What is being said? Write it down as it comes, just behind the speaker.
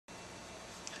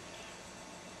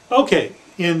Okay,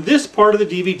 in this part of the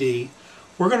DVD,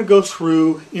 we're going to go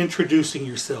through introducing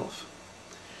yourself.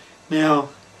 Now,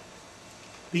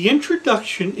 the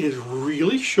introduction is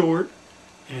really short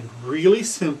and really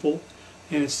simple,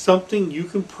 and it's something you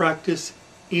can practice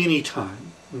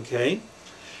anytime, okay?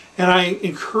 And I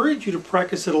encourage you to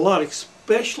practice it a lot,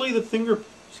 especially the finger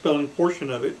spelling portion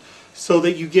of it, so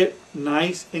that you get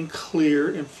nice and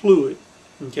clear and fluid,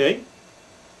 okay?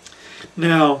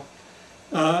 Now,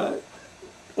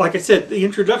 like I said, the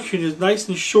introduction is nice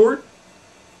and short,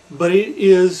 but it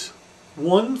is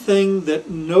one thing that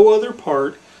no other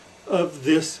part of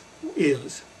this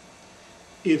is.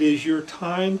 It is your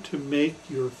time to make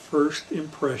your first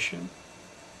impression.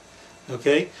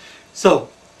 Okay? So,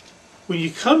 when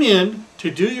you come in to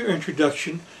do your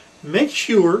introduction, make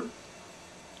sure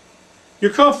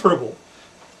you're comfortable.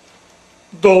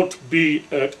 Don't be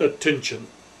at attention.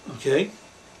 Okay?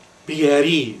 Be at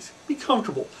ease. Be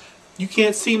comfortable. You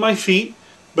can't see my feet,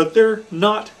 but they're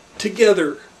not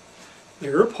together.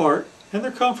 They're apart and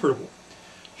they're comfortable.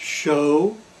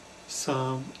 Show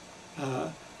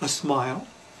a smile.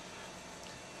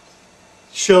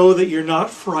 Show that you're not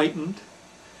frightened.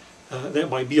 That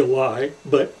might be a lie,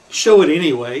 but show it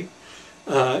anyway.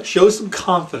 Show some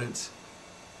confidence.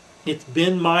 It's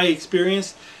been my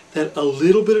experience that a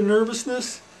little bit of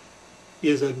nervousness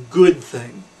is a good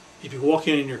thing. If you walk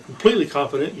in and you're completely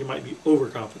confident, you might be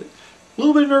overconfident. A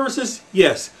little bit of nervousness,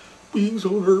 yes. Being so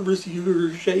nervous,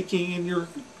 you're shaking and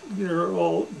you're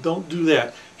all, don't do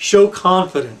that. Show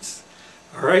confidence.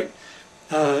 All right?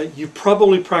 You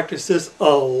probably practice this a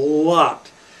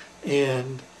lot.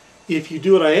 And if you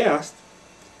do what I asked,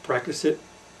 practice it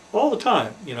all the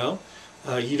time, you know.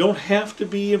 You don't have to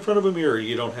be in front of a mirror.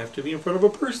 You don't have to be in front of a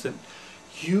person.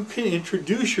 You can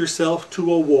introduce yourself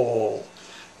to a wall.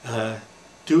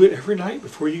 Do it every night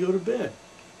before you go to bed.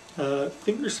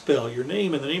 Fingerspell your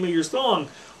name and the name of your song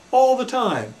all the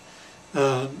time.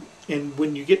 And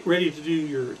when you get ready to do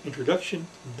your introduction,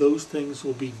 those things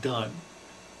will be done.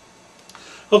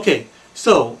 Okay,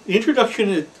 so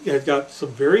introduction has got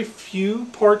some very few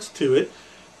parts to it.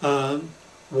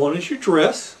 One is your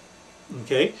dress.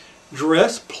 Okay,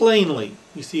 dress plainly.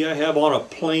 You see I have on a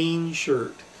plain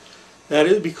shirt. That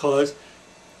is because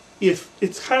if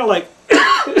it's kind of like,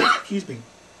 excuse me,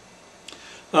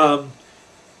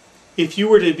 if you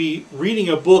were to be reading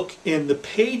a book and the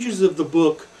pages of the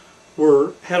book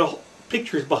had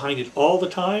pictures behind it all the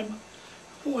time,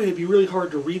 boy, it'd be really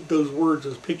hard to read those words,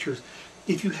 those pictures.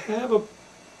 If you have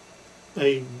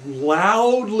a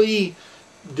loudly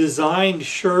designed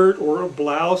shirt or a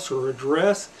blouse or a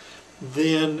dress,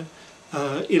 then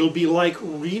it'll be like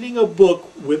reading a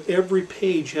book with every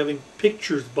page having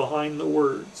pictures behind the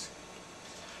words.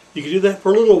 You can do that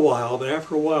for a little while, but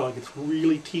after a while it gets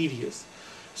really tedious.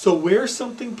 So wear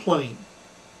something plain.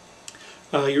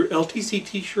 Your LTC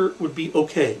t-shirt would be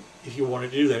okay if you want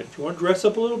to do that. If you want to dress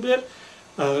up a little bit,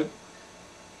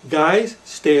 guys,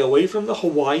 stay away from the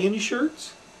Hawaiian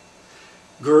shirts.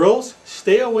 Girls,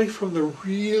 stay away from the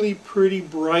really pretty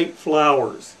bright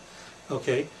flowers.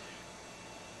 Okay?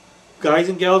 Guys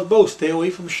and gals both, stay away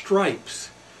from stripes.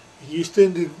 You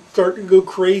tend to start to go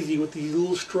crazy with these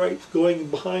little stripes going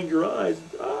behind your eyes.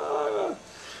 Ah.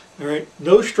 All right,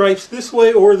 no stripes this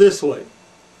way or this way.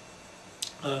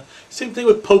 Same thing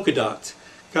with polka dots.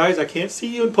 Guys, I can't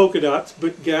see you in polka dots,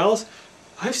 but gals,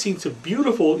 I've seen some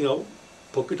beautiful,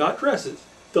 polka dot dresses.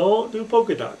 Don't do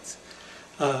polka dots.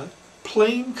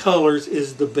 Plain colors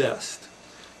is the best.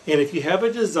 And if you have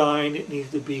a design, it needs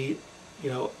to be,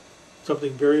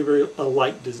 something very, very a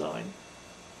light design.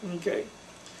 Okay.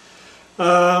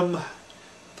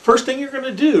 First thing you're going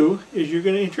to do is you're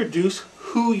going to introduce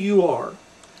who you are.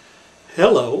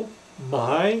 Hello,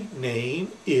 my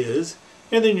name is,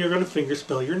 and then you're going to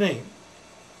fingerspell your name.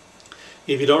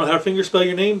 If you don't know how to fingerspell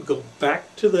your name, go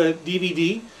back to the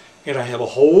DVD, and I have a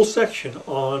whole section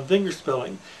on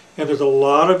fingerspelling. And there's a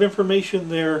lot of information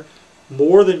there,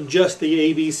 more than just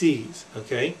the ABCs,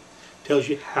 okay? Tells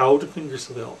you how to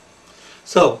fingerspell.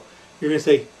 So, you're going to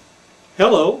say,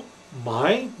 hello,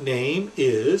 my name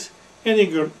is, and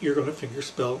then you're going to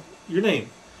fingerspell your name.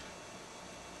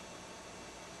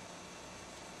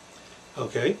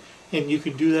 Okay? And you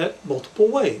can do that multiple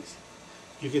ways.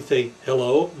 You can say,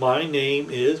 hello, my name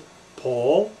is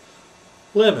Paul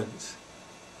Lemons.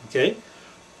 Okay?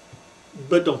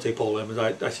 But don't say Paul Lemons.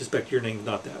 I suspect your name's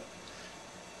not that.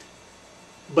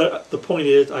 But the point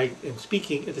is, I am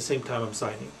speaking at the same time I'm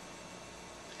signing.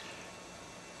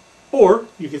 Or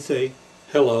you can say,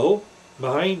 hello,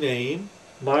 my name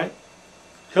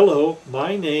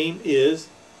is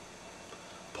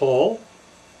Paul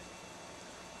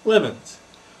Lemons.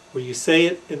 where you say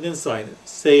it and then sign it,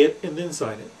 say it and then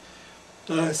sign it.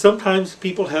 Sometimes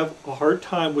people have a hard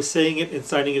time with saying it and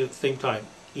signing it at the same time.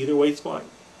 Either way is fine.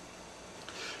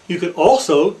 You could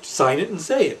also sign it and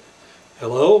say it.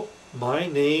 Hello, my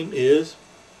name is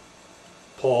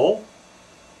Paul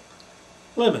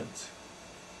Lemons.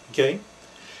 Okay?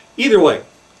 Either way.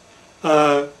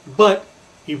 But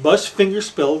you must finger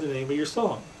spell the name of your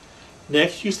song.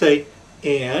 Next you say,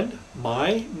 and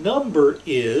my number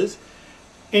is,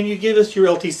 and you give us your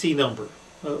LTC number.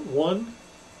 1,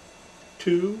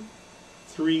 2,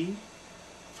 3,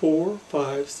 4,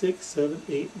 5, 6, 7,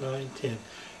 8, 9, 10.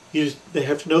 They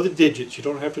have to know the digits. You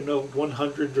don't have to know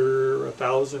 100 or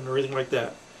 1,000 or anything like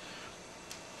that.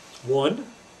 1,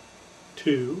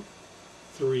 2,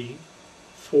 3,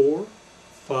 4,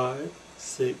 5,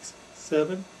 6,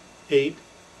 7, 8,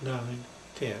 9,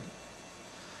 10.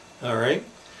 All right.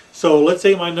 So let's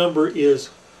say my number is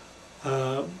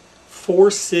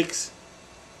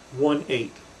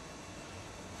 4618.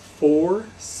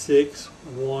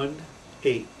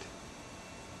 4618.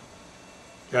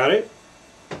 Got it?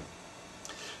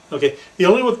 Okay. The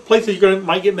only place that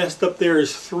might get messed up there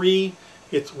is 3.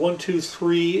 It's 1, 2,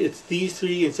 3. It's these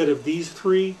 3 instead of these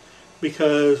 3,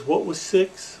 because what was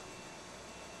 6?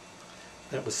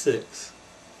 That was 6.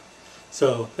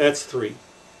 So that's 3.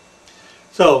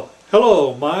 So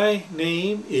hello, my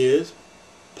name is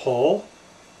Paul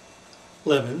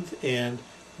Lemons, and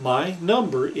my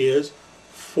number is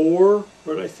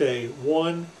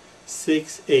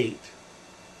 168.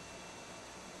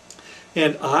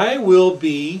 And I will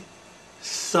be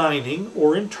signing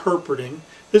or interpreting.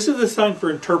 This is the sign for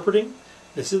interpreting.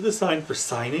 This is the sign for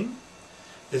signing.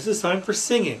 This is the sign for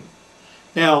singing.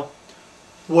 Now,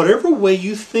 whatever way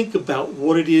you think about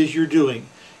what it is you're doing,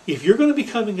 if you're going to be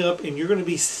coming up and you're going to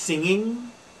be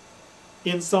singing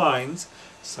in signs,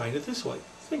 sign it this way,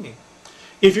 singing.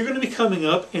 If you're going to be coming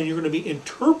up and you're going to be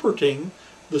interpreting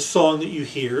the song that you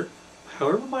hear,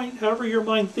 however your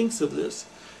mind thinks of this,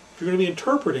 if you're going to be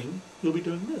interpreting, you'll be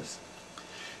doing this.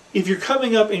 If you're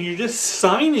coming up and you're just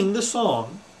signing the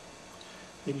song,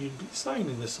 then you'd be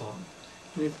signing the song.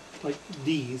 And it's like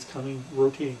these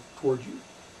rotating toward you.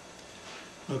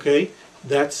 Okay?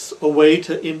 That's a way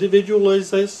to individualize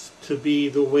this to be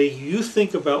the way you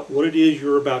think about what it is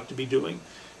you're about to be doing.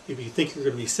 If you think you're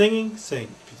going to be singing, sing.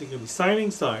 If you think you're going to be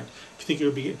signing, sign. If you think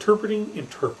you're going to be interpreting,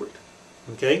 interpret.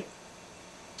 Okay?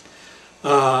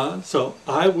 So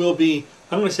I'm going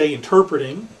to say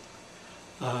interpreting.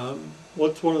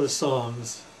 What's one of the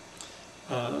songs?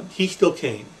 He Still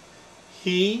Came.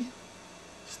 He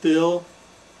Still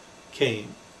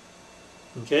Came.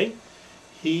 Okay?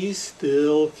 He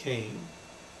still came.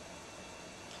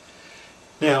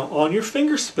 Now, on your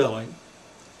finger spelling,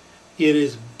 it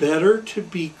is better to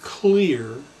be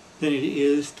clear than it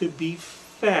is to be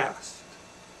fast.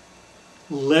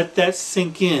 Let that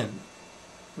sink in.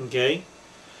 Okay?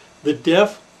 The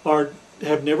deaf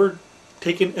have never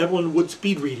taken Evelyn Wood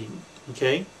speed reading.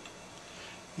 Okay?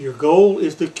 Your goal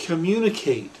is to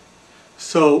communicate.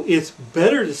 So it's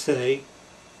better to say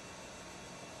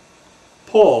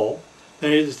Paul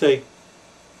than it is to say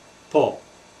Paul.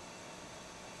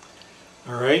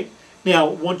 All right?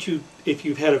 Now, if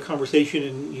you've had a conversation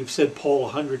and you've said Paul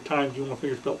 100 times, you want to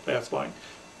finger spell fast, fine.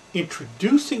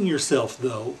 Introducing yourself,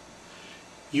 though,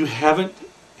 you haven't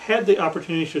had the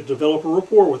opportunity to develop a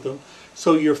rapport with them,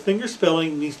 so your finger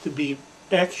spelling needs to be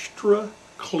extra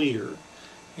clear.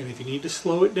 And if you need to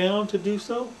slow it down to do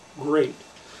so, great.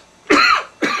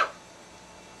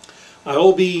 I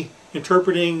will be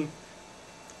interpreting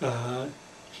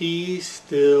He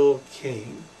Still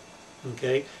Came.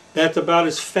 Okay? That's about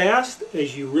as fast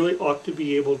as you really ought to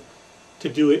be able to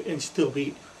do it and still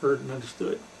be heard and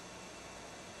understood.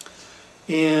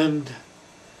 And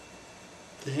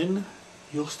then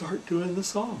you'll start doing the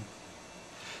song.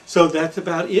 So that's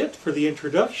about it for the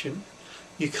introduction.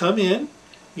 You come in,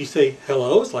 you say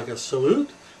hello, it's like a salute.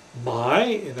 My,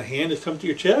 and the hand has come to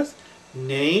your chest.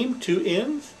 Name, 2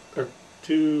 N's, or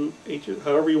 2 H's,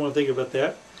 however you want to think about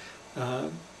that.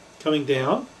 Coming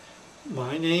down.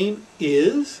 My name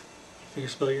is, finger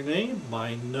spell your name.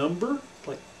 My number,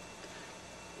 like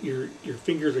your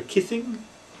fingers are kissing,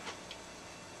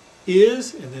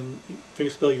 is, and then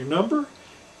finger spell your number.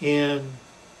 And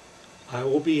I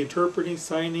will be interpreting,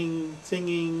 signing,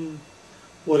 singing,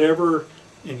 whatever,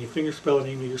 and you finger spell the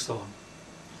name of your song.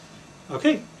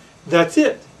 Okay, that's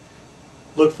it.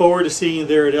 Look forward to seeing you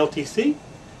there at LTC.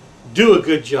 Do a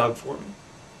good job for me.